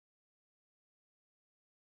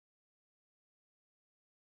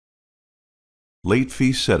Late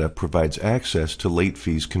Fee Setup provides access to late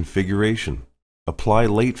fees configuration. Apply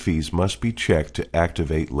late fees must be checked to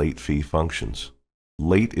activate late fee functions.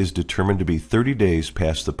 Late is determined to be 30 days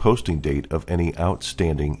past the posting date of any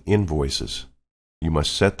outstanding invoices. You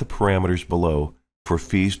must set the parameters below for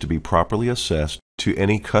fees to be properly assessed to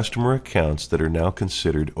any customer accounts that are now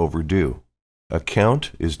considered overdue.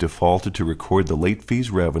 Account is defaulted to record the late fees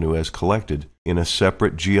revenue as collected in a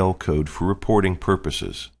separate GL code for reporting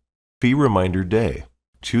purposes. Fee Reminder Day.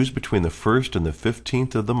 Choose between the 1st and the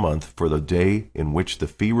 15th of the month for the day in which the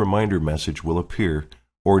fee reminder message will appear,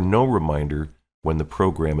 or no reminder when the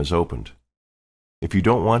program is opened. If you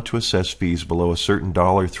don't want to assess fees below a certain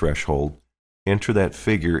dollar threshold, enter that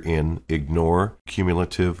figure in Ignore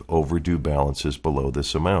Cumulative Overdue Balances below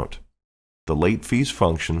this amount. The late fees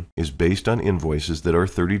function is based on invoices that are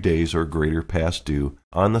 30 days or greater past due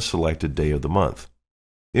on the selected day of the month.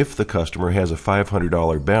 If the customer has a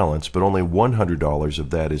 $500 balance but only $100 of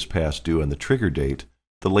that is past due on the trigger date,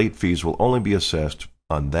 the late fees will only be assessed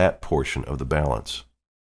on that portion of the balance.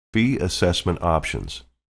 Fee Assessment Options.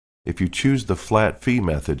 If you choose the flat fee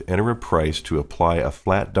method, enter a price to apply a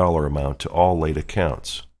flat dollar amount to all late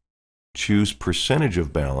accounts. Choose percentage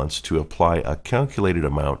of balance to apply a calculated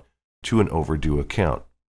amount to an overdue account.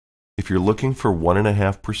 If you're looking for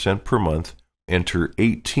 1.5% per month, enter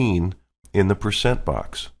 18 in the percent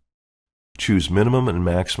box. Choose minimum and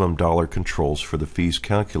maximum dollar controls for the fees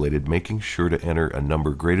calculated, making sure to enter a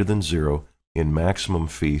number greater than 0 in maximum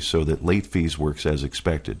fee so that late fees works as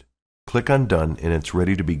expected. Click on Done and it's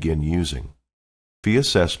ready to begin using. Fee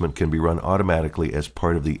assessment can be run automatically as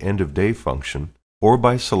part of the end of day function or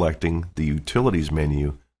by selecting the Utilities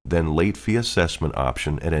menu, then Late Fee Assessment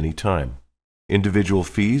option at any time. Individual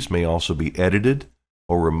fees may also be edited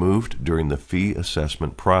or removed during the fee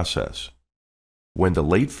assessment process. When the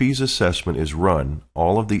late fees assessment is run,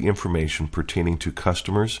 all of the information pertaining to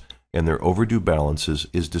customers and their overdue balances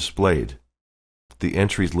is displayed. The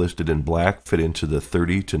entries listed in black fit into the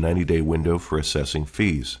 30 to 90-day window for assessing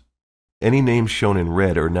fees. Any names shown in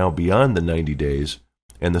red are now beyond the 90 days,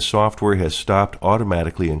 and the software has stopped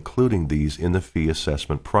automatically including these in the fee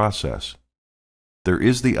assessment process. There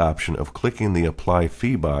is the option of clicking the Apply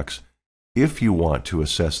Fee box if you want to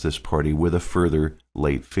assess this party with a further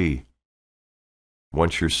late fee.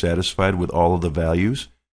 Once you're satisfied with all of the values,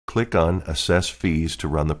 click on Assess Fees to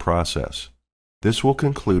run the process. This will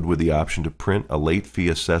conclude with the option to print a late fee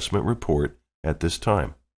assessment report at this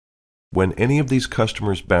time. When any of these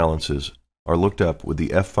customers' balances are looked up with the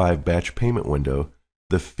F5 batch payment window,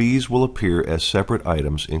 the fees will appear as separate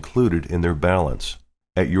items included in their balance.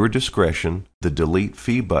 At your discretion, the Delete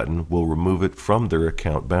Fee button will remove it from their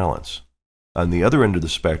account balance. On the other end of the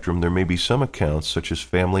spectrum, there may be some accounts, such as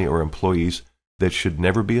family or employees, that should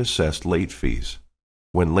never be assessed late fees.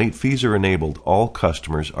 When late fees are enabled, all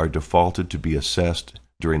customers are defaulted to be assessed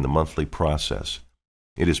during the monthly process.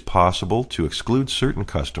 It is possible to exclude certain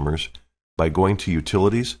customers by going to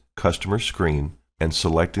Utilities, Customer Screen, and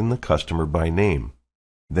selecting the customer by name.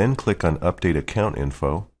 Then click on Update Account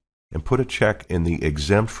Info and put a check in the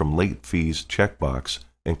Exempt from Late Fees checkbox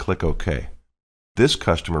and click OK. This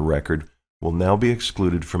customer record will now be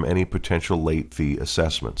excluded from any potential late fee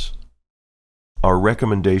assessments. Our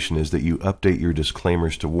recommendation is that you update your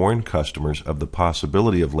disclaimers to warn customers of the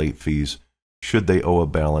possibility of late fees should they owe a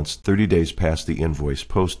balance 30 days past the invoice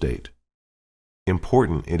post date.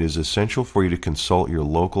 Important, it is essential for you to consult your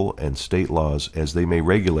local and state laws as they may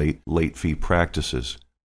regulate late fee practices.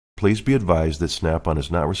 Please be advised that Snap-on is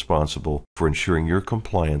not responsible for ensuring your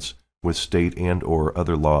compliance with state and/or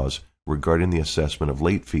other laws regarding the assessment of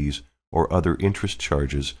late fees or other interest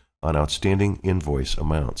charges on outstanding invoice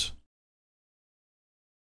amounts.